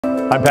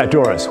I'm Pat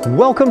Doris.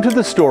 Welcome to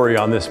The Story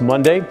on this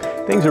Monday.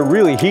 Things are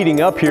really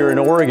heating up here in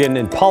Oregon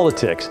in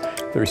politics.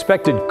 The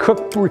respected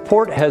Cook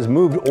report has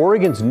moved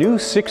Oregon's new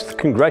 6th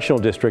congressional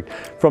district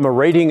from a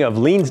rating of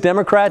leans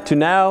Democrat to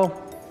now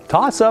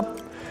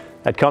toss-up.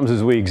 That comes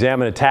as we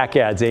examine attack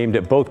ads aimed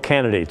at both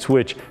candidates,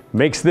 which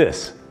makes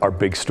this our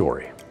big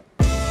story.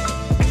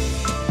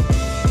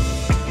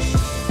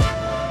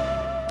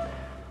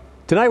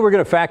 Tonight we're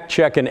going to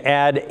fact-check an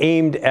ad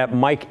aimed at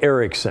Mike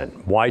Erickson.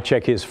 Why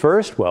check his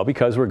first? Well,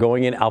 because we're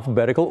going in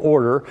alphabetical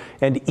order,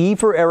 and E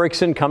for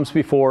Erickson comes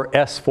before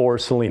S for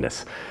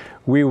Salinas.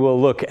 We will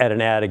look at an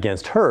ad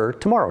against her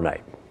tomorrow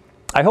night.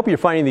 I hope you're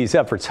finding these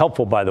efforts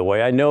helpful, by the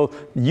way. I know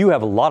you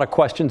have a lot of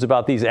questions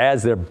about these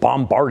ads. They're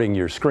bombarding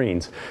your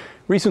screens.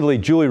 Recently,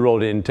 Julie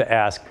wrote in to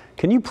ask,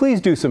 can you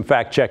please do some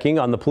fact-checking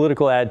on the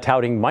political ad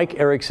touting Mike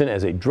Erickson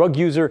as a drug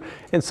user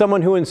and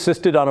someone who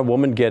insisted on a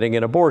woman getting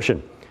an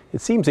abortion? It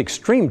seems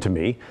extreme to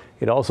me.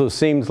 It also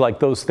seems like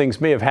those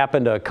things may have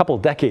happened a couple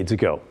decades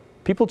ago.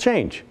 People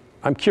change.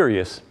 I'm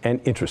curious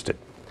and interested.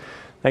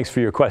 Thanks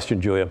for your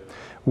question, Julia.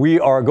 We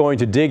are going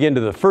to dig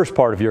into the first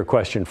part of your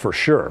question for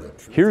sure.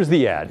 Here's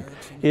the ad.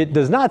 It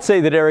does not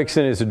say that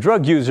Erickson is a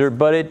drug user,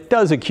 but it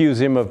does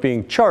accuse him of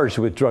being charged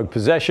with drug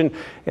possession,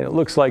 and it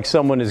looks like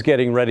someone is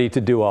getting ready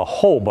to do a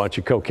whole bunch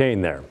of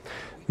cocaine there.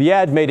 The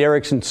ad made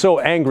Erickson so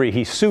angry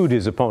he sued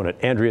his opponent,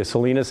 Andrea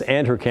Salinas,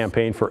 and her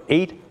campaign for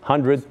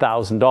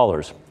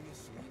 $800,000.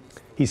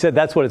 He said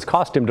that's what it's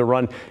cost him to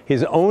run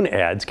his own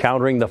ads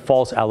countering the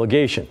false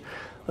allegation.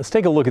 Let's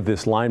take a look at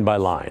this line by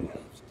line.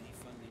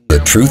 The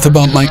truth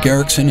about Mike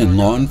Erickson in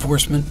law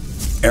enforcement?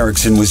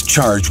 Erickson was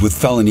charged with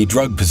felony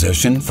drug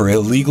possession for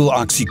illegal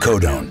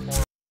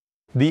oxycodone.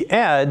 The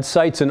ad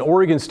cites an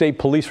Oregon State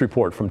Police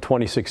report from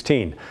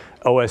 2016.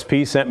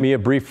 OSP sent me a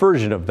brief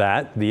version of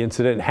that. The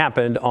incident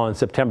happened on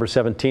September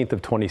 17th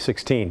of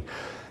 2016.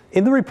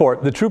 In the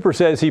report, the trooper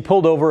says he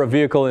pulled over a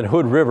vehicle in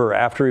Hood River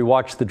after he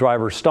watched the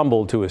driver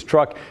stumble to his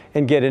truck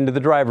and get into the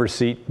driver's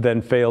seat,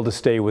 then failed to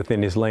stay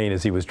within his lane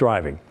as he was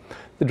driving.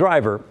 The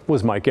driver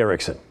was Mike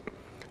Erickson.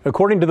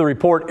 According to the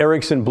report,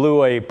 Erickson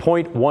blew a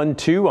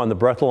 .12 on the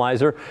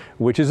breathalyzer,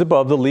 which is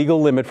above the legal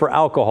limit for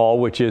alcohol,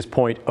 which is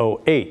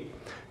 .08.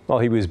 While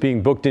he was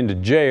being booked into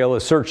jail,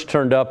 a search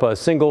turned up a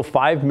single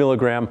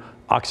 5-milligram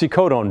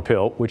oxycodone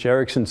pill, which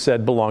Erickson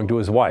said belonged to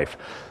his wife.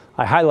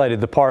 I highlighted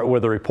the part where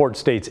the report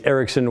states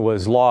Erickson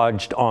was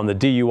lodged on the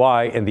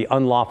DUI and the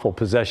unlawful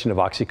possession of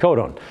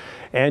oxycodone.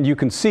 And you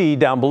can see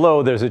down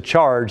below there's a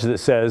charge that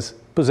says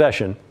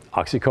possession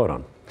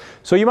oxycodone.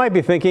 So you might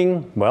be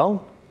thinking,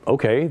 well,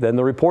 okay, then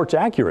the report's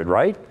accurate,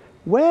 right?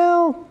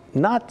 Well,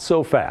 not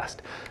so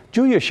fast.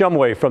 Julia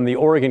Shumway from the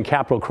Oregon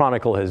Capital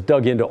Chronicle has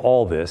dug into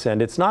all this,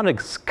 and it's not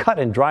as cut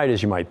and dried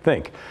as you might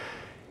think.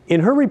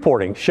 In her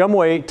reporting,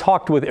 Shumway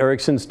talked with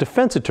Erickson's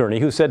defense attorney,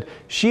 who said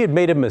she had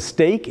made a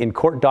mistake in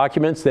court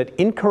documents that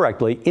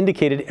incorrectly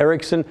indicated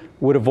Erickson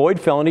would avoid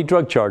felony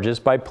drug charges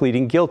by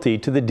pleading guilty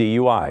to the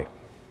DUI.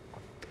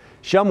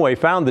 Shumway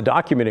found the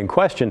document in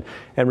question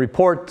and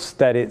reports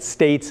that it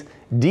states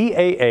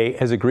DAA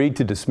has agreed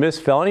to dismiss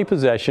felony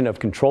possession of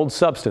controlled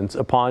substance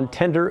upon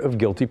tender of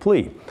guilty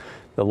plea.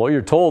 The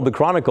lawyer told the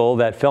Chronicle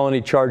that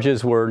felony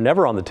charges were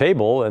never on the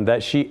table and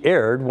that she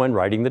erred when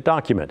writing the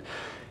document.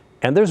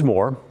 And there's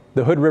more.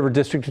 The Hood River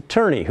District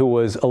Attorney, who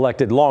was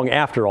elected long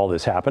after all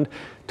this happened,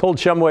 told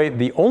Shumway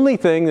the only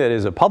thing that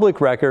is a public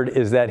record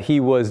is that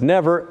he was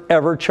never,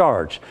 ever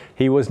charged.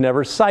 He was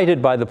never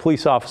cited by the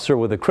police officer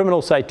with a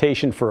criminal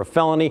citation for a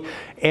felony.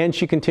 And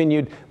she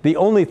continued, the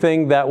only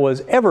thing that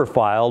was ever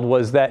filed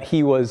was that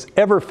he was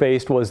ever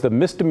faced was the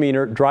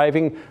misdemeanor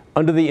driving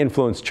under the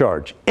influence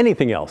charge.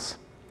 Anything else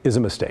is a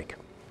mistake.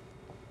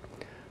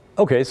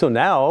 Okay, so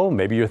now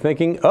maybe you're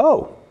thinking,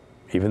 oh,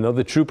 even though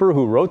the trooper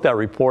who wrote that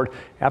report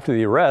after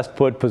the arrest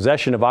put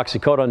possession of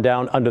oxycodone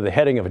down under the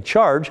heading of a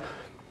charge,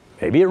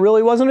 maybe it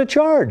really wasn't a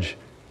charge.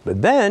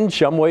 But then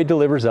Shumway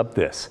delivers up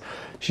this.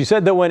 She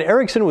said that when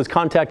Erickson was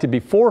contacted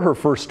before her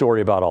first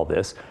story about all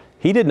this,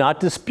 he did not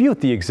dispute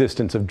the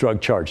existence of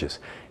drug charges.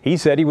 He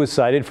said he was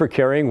cited for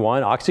carrying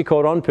one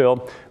oxycodone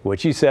pill,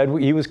 which he said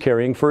he was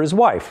carrying for his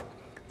wife.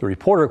 The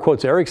reporter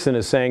quotes Erickson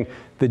as saying,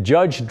 the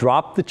judge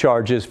dropped the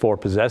charges for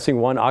possessing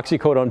one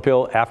oxycodone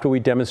pill after we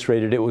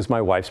demonstrated it was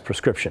my wife's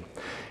prescription.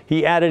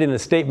 He added in a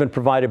statement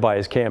provided by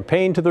his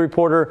campaign to the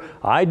reporter,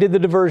 I did the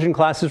diversion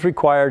classes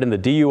required and the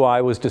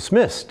DUI was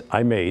dismissed.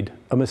 I made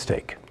a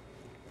mistake.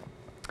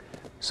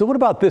 So what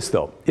about this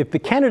though? If the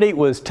candidate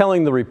was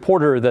telling the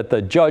reporter that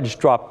the judge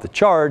dropped the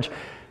charge,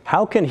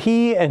 how can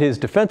he and his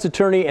defense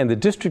attorney and the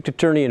district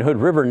attorney in Hood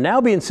River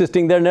now be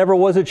insisting there never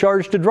was a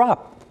charge to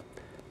drop?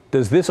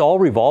 Does this all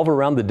revolve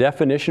around the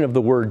definition of the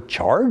word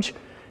charge?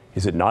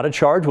 Is it not a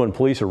charge when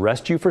police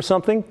arrest you for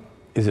something?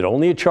 Is it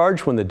only a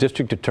charge when the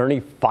district attorney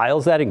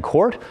files that in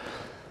court?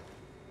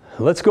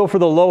 Let's go for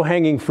the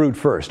low-hanging fruit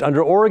first.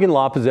 Under Oregon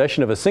law,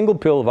 possession of a single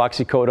pill of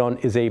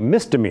oxycodone is a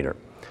misdemeanor.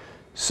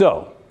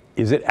 So,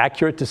 is it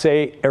accurate to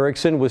say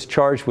Erickson was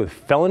charged with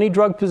felony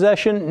drug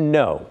possession?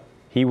 No,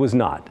 he was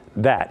not.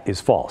 That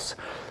is false.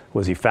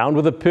 Was he found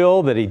with a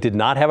pill that he did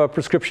not have a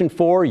prescription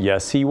for?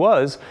 Yes, he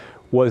was.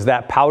 Was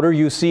that powder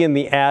you see in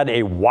the ad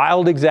a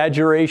wild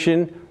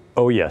exaggeration?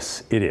 Oh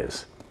yes, it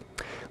is.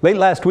 Late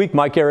last week,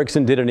 Mike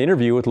Erickson did an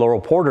interview with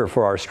Laurel Porter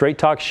for our Straight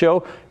Talk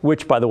show,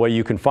 which, by the way,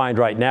 you can find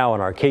right now on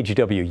our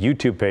KGW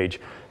YouTube page.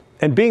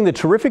 And being the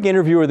terrific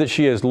interviewer that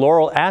she is,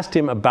 Laurel asked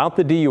him about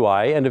the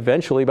DUI and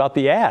eventually about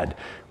the ad.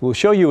 We'll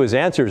show you his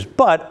answers,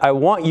 but I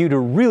want you to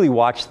really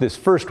watch this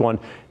first one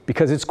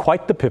because it's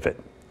quite the pivot.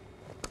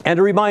 And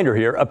a reminder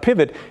here, a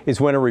pivot is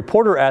when a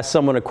reporter asks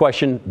someone a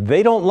question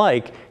they don't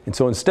like, and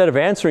so instead of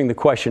answering the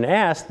question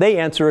asked, they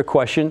answer a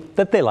question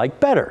that they like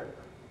better.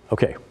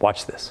 Okay,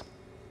 watch this.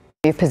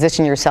 You've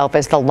positioned yourself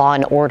as the law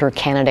and order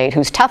candidate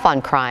who's tough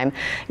on crime,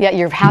 yet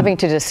you're having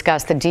to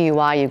discuss the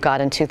DUI you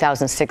got in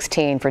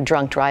 2016 for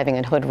drunk driving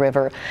in Hood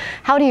River.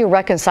 How do you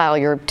reconcile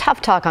your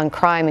tough talk on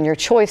crime and your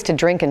choice to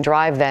drink and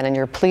drive then and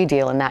your plea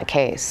deal in that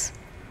case?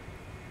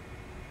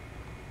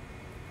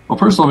 Well,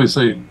 first let me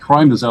say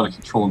crime is out of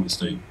control in the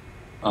state.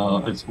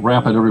 It's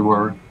rampant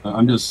everywhere.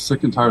 I'm just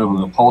sick and tired of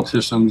the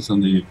politicians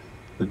and the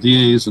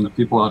DAs and the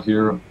people out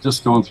here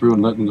just going through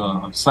and letting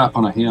a slap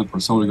on a hand for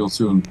someone to go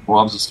through and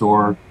robs a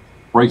store,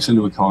 breaks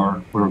into a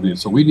car, whatever it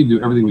is. So we need to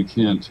do everything we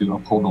can to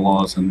uphold the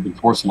laws and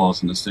enforce the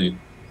laws in the state.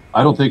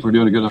 I don't think we're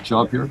doing a good enough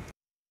job here.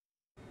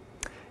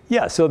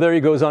 Yeah, so there he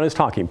goes on his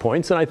talking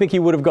points, and I think he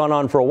would have gone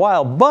on for a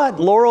while,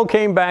 but Laurel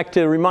came back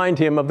to remind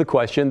him of the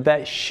question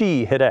that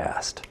she had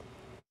asked.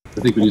 I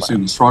think we need to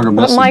send a stronger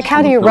message. But Mike,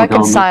 how do you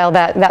reconcile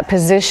that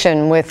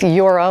position with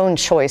your own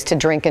choice to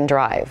drink and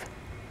drive?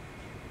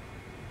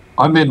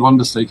 I made one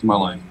mistake in my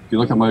life. If you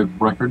look at my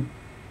record,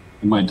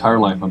 in my entire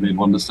life, I made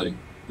one mistake.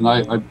 And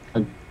I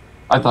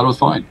thought it was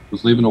fine. I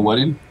was leaving a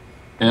wedding,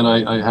 and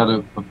I had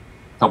a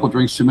couple of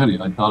drinks too many.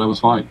 I thought I was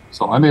fine.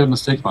 So I made a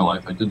mistake in my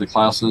life. I did the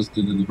classes,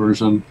 did the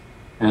diversion,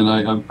 and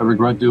I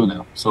regret doing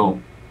that. So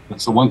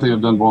that's the one thing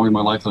I've done wrong in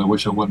my life that I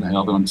wish I wouldn't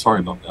have, and I'm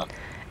sorry about that.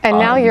 And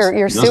now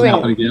you're suing. Doesn't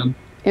happen again.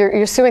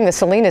 You're suing the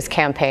Salinas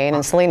campaign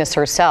and Salinas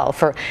herself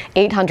for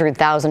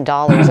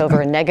 $800,000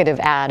 over a negative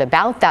ad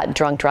about that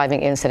drunk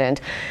driving incident.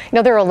 You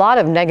know, there are a lot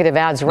of negative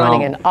ads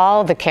running in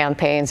all the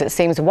campaigns, it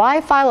seems. Why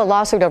file a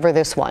lawsuit over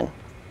this one?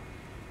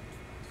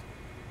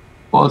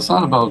 Well, it's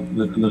not about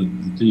the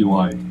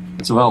DUI.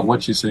 It's about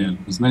what she's saying.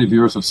 As many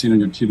viewers have seen on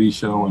your TV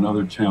show and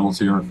other channels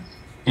here,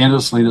 Andrea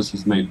Salinas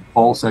has made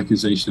false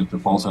accusation after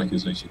false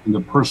accusation, and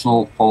the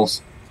personal,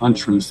 false,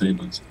 untrue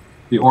statements.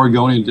 The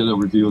Oregonian did a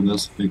review of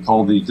this. They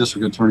called the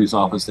district attorney's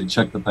office. They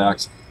checked the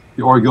facts.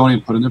 The Oregonian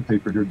put in their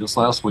paper here just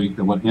last week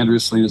that what Andrea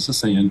Salinas is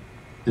saying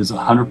is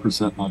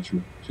 100% not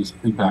true. She's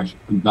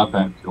not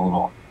factual at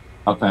all.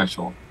 Not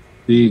factual.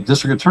 The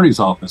district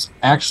attorney's office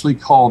actually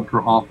called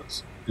her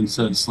office and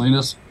said,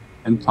 Salinas,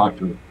 and talked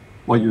to her.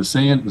 What you're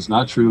saying is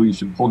not true. You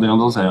should pull down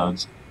those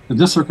ads. The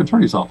district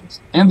attorney's office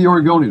and the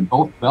Oregonian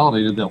both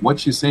validated that what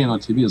she's saying on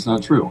TV is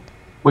not true.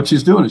 What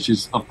she's doing is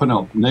she's putting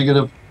out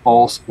negative,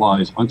 false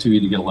lies on TV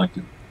to get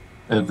elected.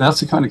 If that's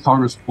the kind of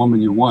congresswoman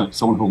you want,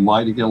 someone who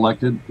lied to get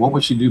elected, what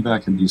would she do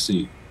back in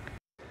D.C.?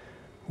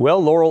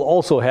 Well, Laurel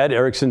also had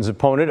Erickson's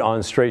opponent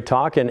on Straight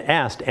Talk and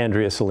asked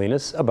Andrea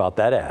Salinas about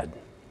that ad.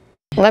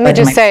 Let me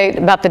just say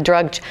about the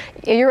drug,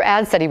 your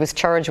ad said he was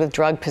charged with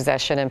drug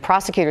possession and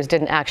prosecutors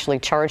didn't actually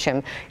charge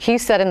him. He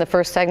said in the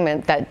first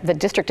segment that the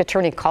district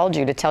attorney called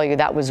you to tell you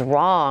that was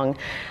wrong.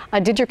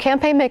 Did your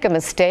campaign make a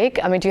mistake?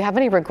 I mean, do you have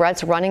any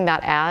regrets running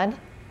that ad?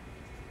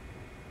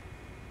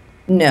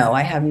 No,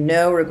 I have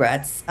no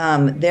regrets.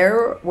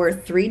 There were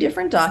 3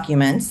 different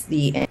documents,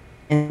 the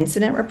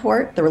incident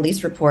report, the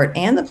release report,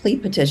 and the plea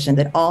petition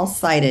that all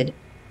cited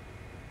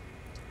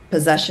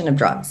possession of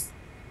drugs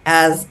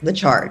as the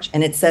charge.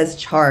 And it says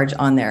charge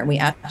on there. We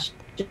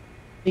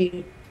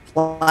actually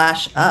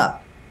flash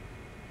up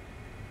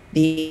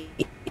the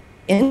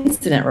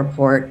incident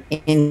report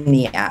in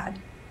the ad.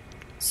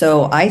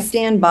 So I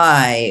stand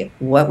by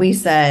what we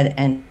said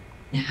and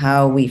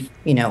how we,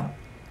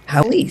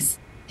 how police.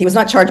 He was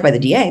not charged by the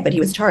DA, but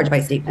he was charged by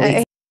state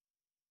police.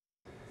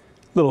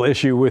 Little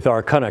issue with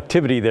our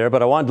connectivity there,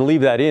 but I wanted to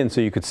leave that in so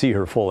you could see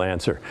her full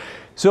answer.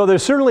 So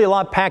there's certainly a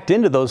lot packed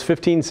into those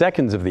 15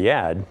 seconds of the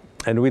ad,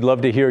 and we'd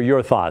love to hear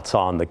your thoughts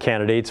on the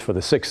candidates for the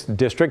 6th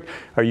District.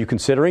 Are you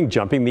considering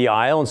jumping the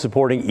aisle and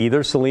supporting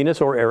either Salinas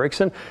or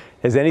Erickson?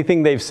 Has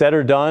anything they've said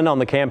or done on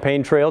the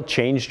campaign trail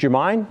changed your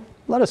mind?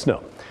 Let us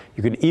know.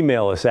 You can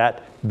email us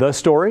at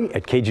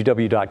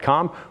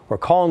thestory@kgw.com or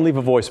call and leave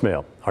a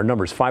voicemail. Our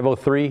number is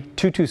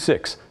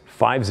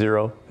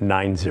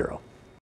 503-226-5090.